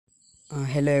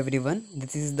Hello everyone,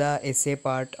 this is the essay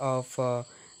part of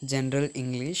General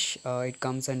English. It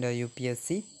comes under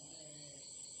UPSC.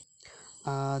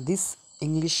 This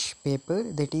English paper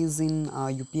that is in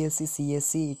UPSC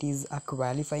CSC, it is a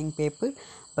qualifying paper,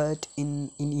 but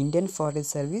in Indian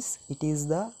Forest Service it is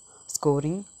the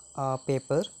scoring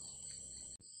paper.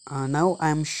 Now I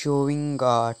am showing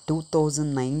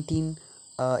 2019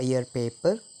 year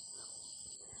paper.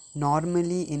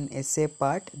 Normally in essay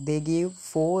part they give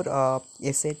four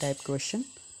essay type question.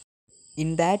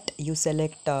 In that you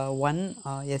select one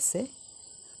essay,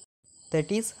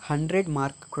 that is 100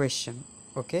 mark question.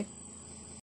 Okay.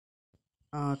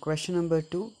 Question number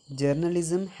 2,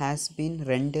 journalism has been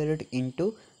rendered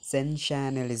into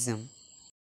sensationalism.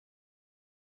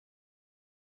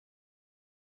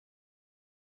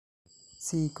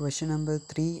 See question number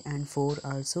 3 and 4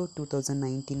 also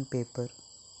 2019 paper.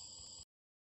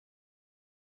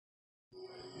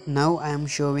 Now I am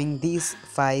showing these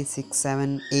 5, 6,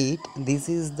 7, 8. This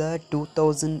is the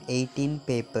 2018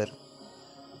 paper.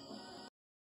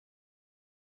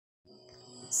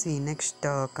 See next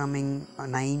coming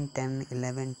 9, 10,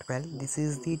 11, 12. This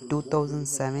is the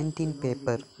 2017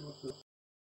 paper.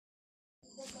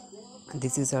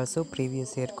 This is also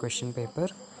previous year question paper.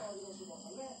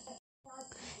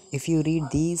 If you read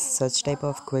these such type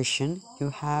of question, you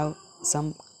have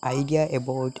some idea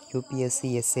about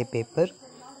UPSC essay paper.